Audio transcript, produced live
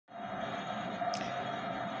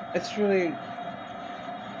It's really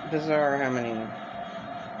bizarre how many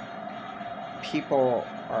people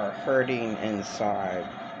are hurting inside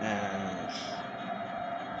and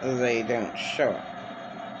they don't show it.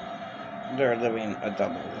 They're living a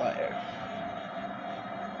double life.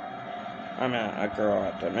 I met a girl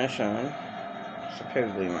at the mission,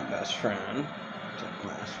 supposedly my best friend. Didn't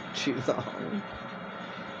last for too long.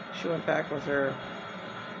 She went back with her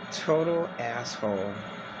total asshole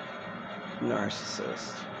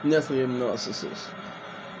narcissist, Nephilim Narcissist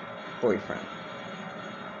boyfriend,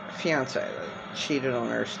 fiance that cheated on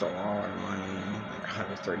her, stole all her money, like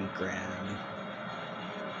 130 grand.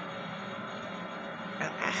 A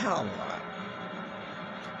hell of a lot.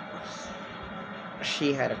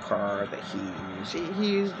 She had a car that he used. He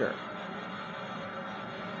used her.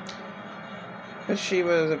 But she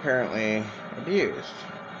was apparently abused.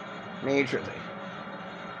 Majorly.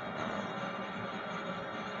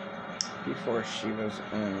 Before she was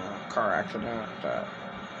in a car accident that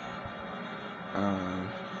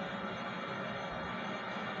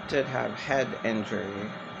did have head injury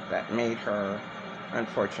that made her,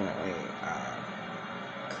 unfortunately,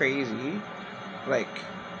 crazy. Like,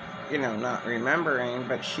 you know, not remembering,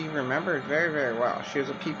 but she remembered very, very well. She was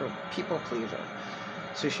a people pleaser.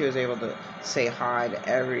 So she was able to say hi to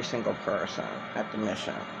every single person at the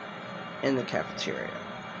mission, in the cafeteria.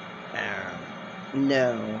 And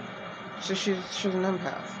no. So she was an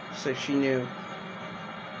empath. So she knew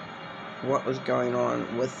what was going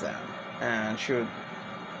on with them. And she was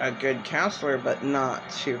a good counselor, but not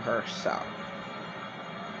to herself.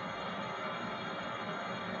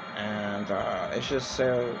 And it's just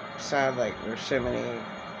so sad, like, there's so many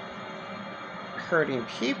hurting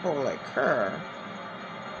people like her.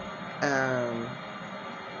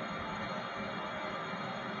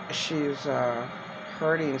 She's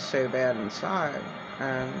hurting so bad inside,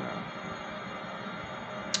 and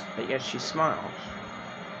but yet she smiles.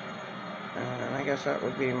 And I guess that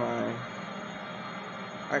would be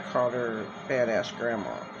I called her badass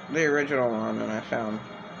grandma, the original one, and I found.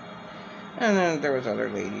 And then there was other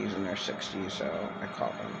ladies in their 60s, so I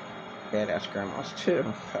called them badass grandmas too.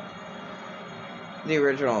 But the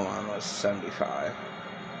original one was 75,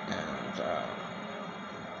 and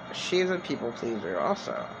she's a people pleaser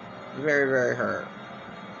also. Very, very hurt,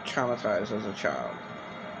 traumatized as a child.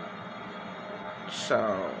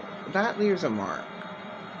 So that leaves a mark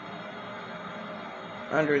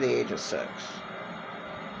under the age of 6.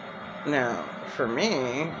 Now, for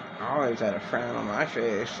me, I always had a frown on my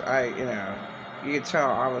face. You could tell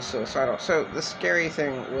I was suicidal. So the scary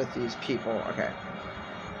thing with these people, okay,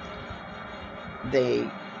 they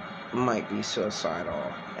might be suicidal,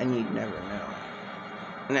 and you'd never know.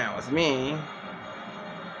 Now, with me,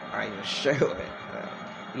 I just show it.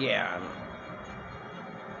 Yeah.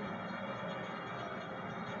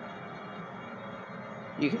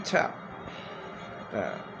 You could tell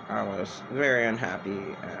that I was very unhappy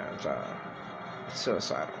and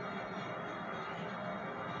suicidal.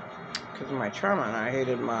 Because of my trauma, and I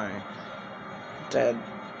hated my dead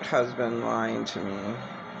husband lying to me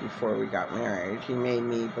before we got married. He made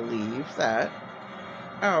me believe that,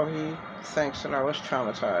 he thinks that I was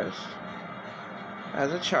traumatized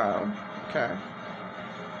as a child. Okay.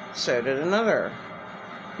 So did another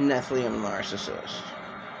Nephilim narcissist.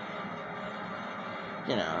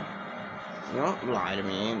 You know, you don't lie to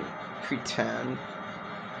me and pretend.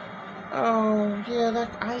 Oh, yeah,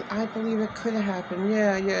 I believe it could have happened.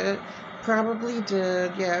 Yeah, it probably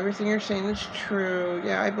did. Yeah, everything you're saying is true.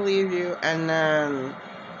 Yeah, I believe you. And then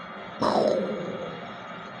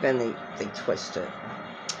they twist it.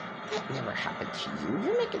 That never happened to you.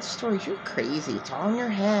 You're making stories. You're crazy. It's all in your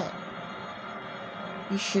head.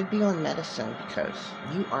 You should be on medicine because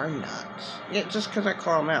you are nuts. Yeah, just because I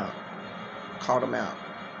called them out.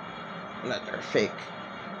 That they're fake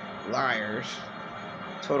liars,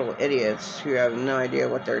 total idiots who have no idea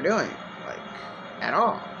what they're doing, like, at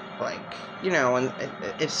all. Like, you know,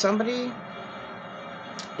 if somebody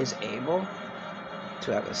is able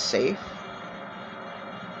to have a safe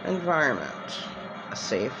environment, a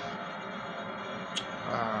safe,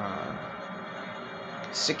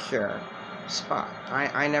 secure spot.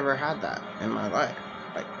 I never had that in my life.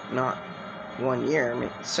 Like, not 1 year,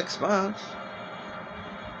 maybe 6 months.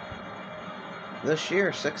 This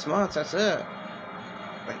year, 6 months, that's it.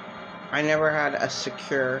 Like, I never had a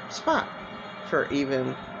secure spot for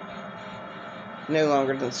even no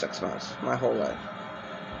longer than 6 months, my whole life.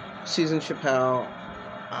 Susan Chappelle,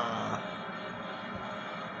 I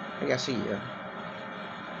guess a year.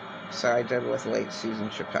 So I did with late Susan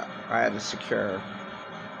Chappelle. I had a secure,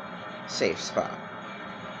 safe spot.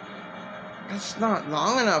 That's not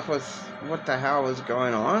long enough with what the hell was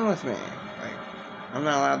going on with me. Like, I'm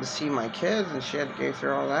not allowed to see my kids, and she had to go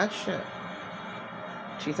through all that shit.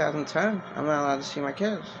 2010, I'm not allowed to see my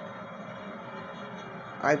kids.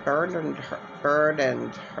 I burdened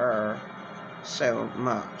her so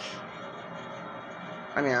much.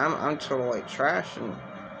 I mean, I'm total white trash, and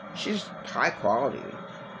she's high quality.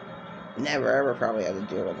 Never ever probably had to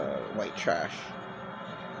deal with a white trash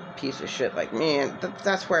piece of shit like me, and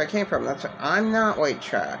that's where I came from. I'm not white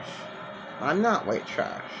trash. I'm not white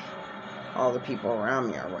trash. All the people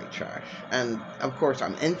around me are white trash, and of course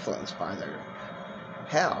I'm influenced by their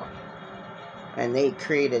hell, and they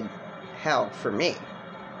created hell for me,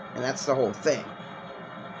 and that's the whole thing.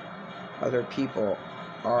 Other people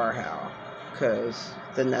are hell because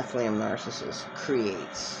the Nephilim Narcissist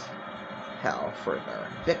creates hell for their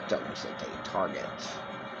victims that they target,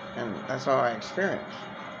 and that's all I experienced.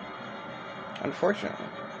 Unfortunately,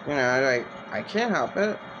 you know, I can't help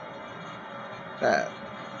it that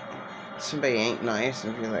somebody ain't nice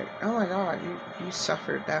and be like, oh my god, you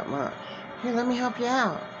suffered that much. Hey, let me help you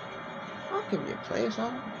out. I'll give you a place.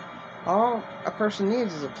 All a person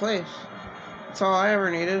needs is a place. That's all I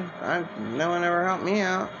ever needed. No one ever helped me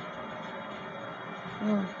out.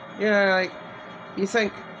 You know, like, you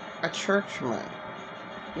think a church might.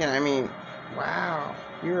 You know, I mean, wow,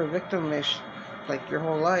 you're a victim like your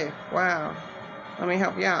whole life. Wow, let me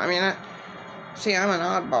help you out. I mean, see, I'm an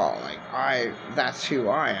oddball. Like, that's who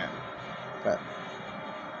I am. But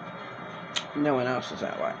no one else is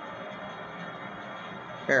that way.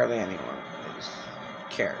 Barely anyone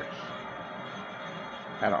cares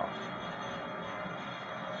at all.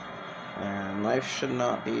 And life should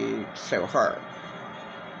not be so hard.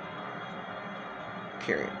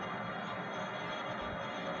 Period.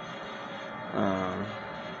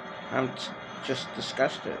 I'm just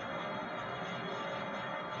disgusted.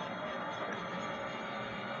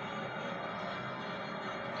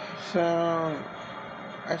 So,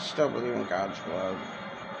 I still believe in God's blood.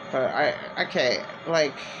 But okay,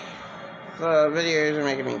 like, the videos are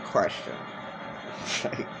making me question.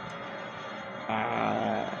 Like,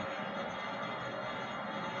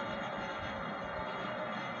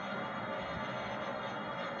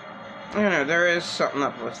 you know, there is something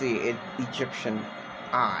up with the Egyptian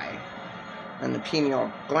eye and the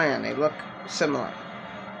pineal gland. They look similar.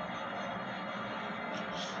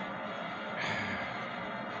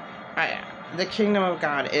 The kingdom of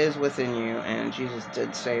God is within you, and Jesus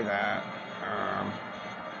did say that.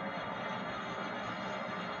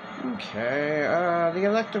 Okay, the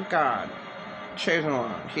elect of God, chosen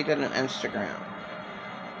one. He did an Instagram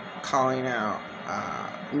calling out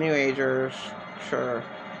New Agers, sure,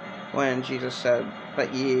 when Jesus said,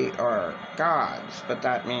 but ye are gods. But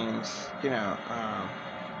that means, you know,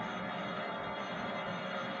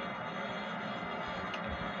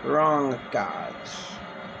 wrong gods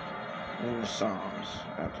in the Psalms.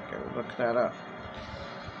 I have to go look that up.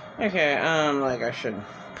 Okay, like I should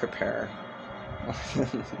prepare.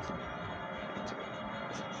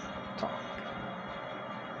 Talk.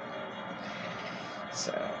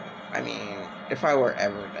 So, I mean, if I were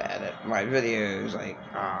ever to edit my videos, like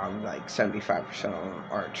 75% of them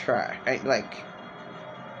are trash. Like,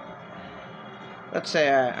 let's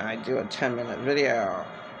say I do a 10-minute video,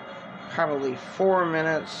 probably 4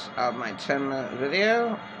 minutes of my 10-minute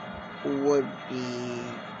video would be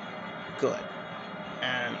good.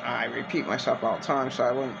 And I repeat myself all the time, so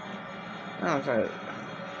I wouldn't. I don't know.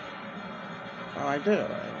 Oh, I did it.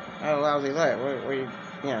 I had a lousy life. Where you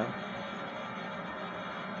know.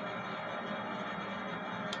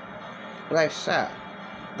 Life's sad.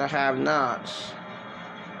 The have-nots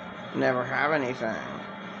never have anything.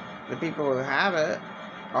 The people who have it,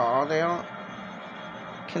 they don't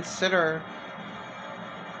consider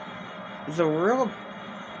the real,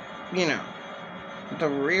 you know, the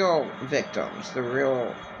real victims, the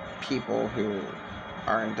real people who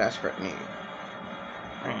are in desperate need.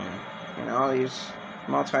 I mean, you know, all these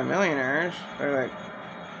multimillionaires, they're like,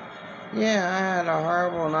 yeah, I had a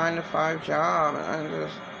horrible 9-to-5 job, and I'm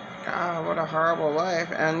just, God, what a horrible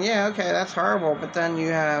life. And yeah, okay, that's horrible, but then you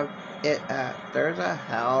have there's a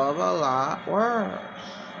hell of a lot worse.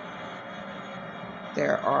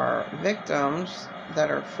 There are victims that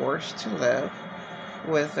are forced to live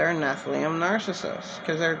with their Nephilim Narcissists,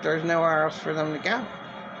 because there's nowhere else for them to go.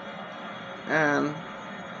 And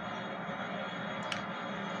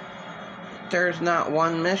there's not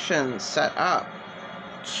one mission set up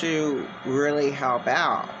to really help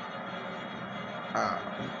out a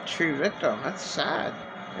true victim. That's sad.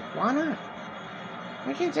 Like, why not?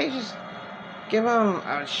 Why can't they just give them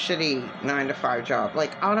a shitty 9-to-5 job,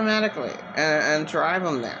 like, automatically, and drive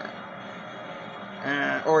them there?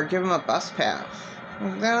 or give them a bus pass.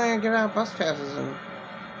 They don't even give out bus passes in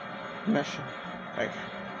mission. Like,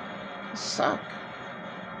 suck.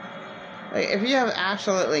 Like, if you have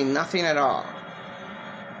absolutely nothing at all,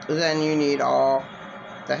 then you need all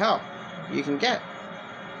the help you can get.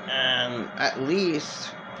 And at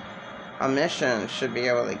least a mission should be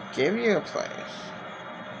able to give you a place,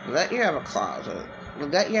 let you have a closet,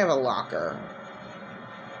 let you have a locker,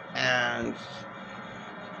 and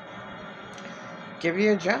give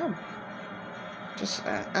you a job. Just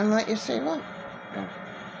and let you save up. Yeah.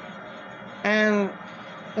 And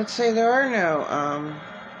let's say there are no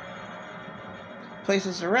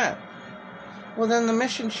places to rent. Well, then the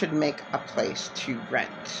mission should make a place to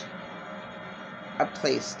rent. A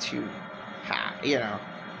place to have, you know,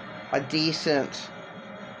 a decent...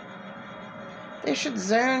 They should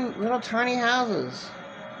zone little tiny houses.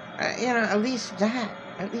 You know, at least that.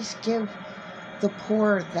 At least give the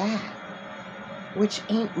poor that. Which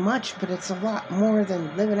ain't much, but it's a lot more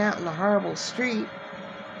than living out in the horrible street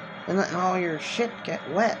and letting all your shit get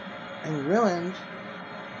wet and ruined.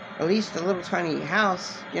 At least a little tiny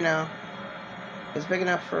house, you know, is big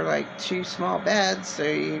enough for like 2 small beds, so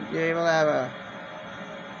you're able to have a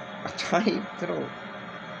tiny little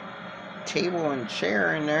table and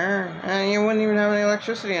chair in there, and you wouldn't even have any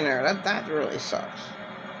electricity in there. That really sucks.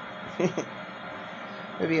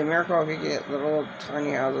 It'd be a miracle if you get little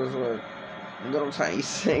tiny houses with little tiny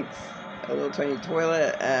sinks, a little tiny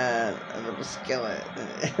toilet, and a little skillet.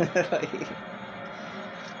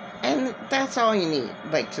 And that's all you need,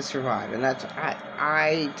 like, to survive. And that's,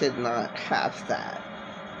 I did not have that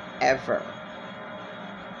ever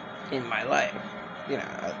in my life. You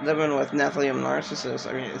know, living with Nephilim Narcissists,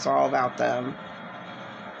 I mean, it's all about them.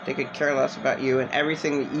 They could care less about you, and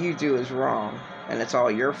everything that you do is wrong, and it's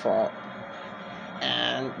all your fault.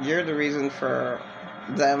 And you're the reason for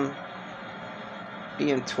them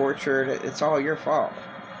being tortured. It's all your fault.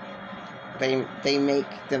 They make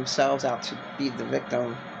themselves out to be the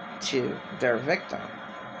victim to their victim,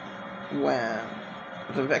 when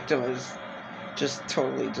the victim is just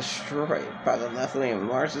totally destroyed by the Nephilim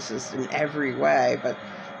Narcissist in every way, but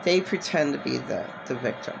they pretend to be the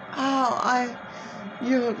victim. Oh,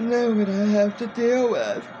 you don't know what I have to deal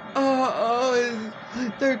with.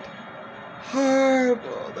 They're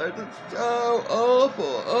horrible. They're just so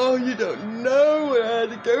awful. Oh, you don't know what I had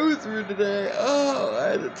to go through today. Oh, I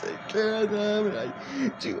had to take care of them, and I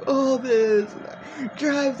do all this, and I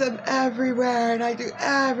drive them everywhere, and I do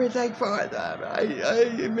everything for them. I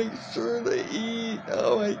make sure they eat.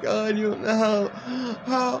 Oh my God, you don't know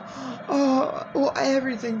well,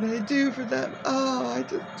 everything that I do for them. Oh, I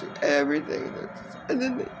just do everything. And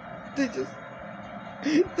then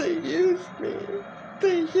they use me.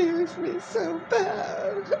 They use me so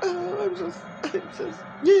bad. Oh, I'm just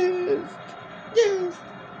used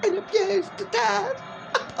and abused to death.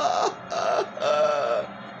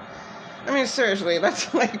 I mean, seriously,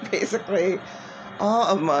 that's like basically all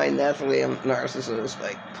of my Nephilim Narcissists,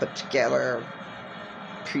 like, put together,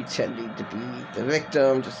 pretending to be the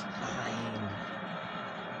victim, just lying.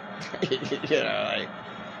 You know, like,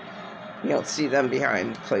 you don't see them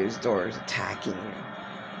behind closed doors attacking you,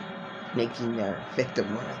 making their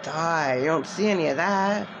victim want to die. You don't see any of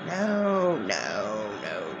that. No.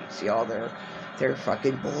 You see all their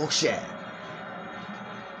fucking bullshit.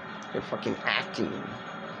 They're fucking acting.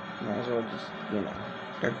 Might as well just, you know,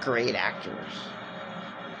 they're great actors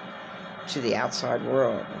to the outside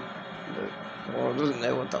world. The world doesn't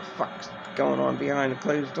know what the fuck's going on behind the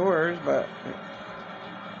closed doors, but...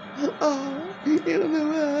 Oh, you don't know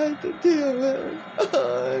what I have to deal with.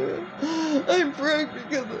 Oh, I'm broke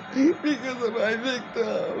because of my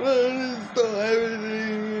victim. I just stole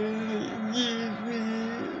everything. They use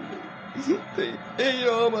me. They ate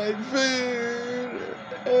all my food.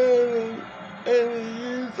 And they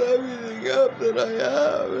use everything up that I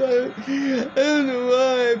have. I don't know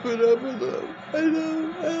why I put up with them. I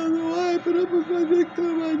don't know why I put up with my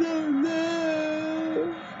victim. I don't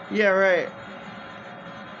know. Yeah, right.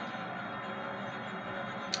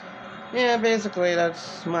 Yeah, basically,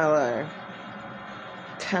 that's my life.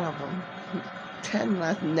 10 of them. 10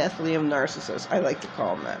 Nephilim Narcissists. I like to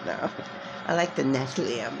call them that now. I like the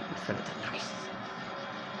Nephilim instead of the Narcissist.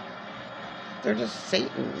 They're just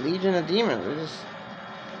Satan, legion of demons. They're just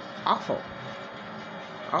awful.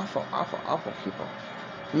 Awful people.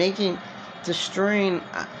 Destroying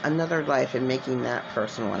another life and making that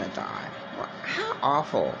person want to die. Well, how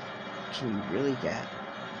awful can you really get?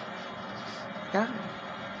 God.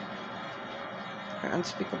 They're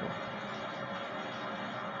unspeakable.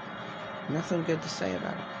 Nothing good to say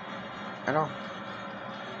about it. At all.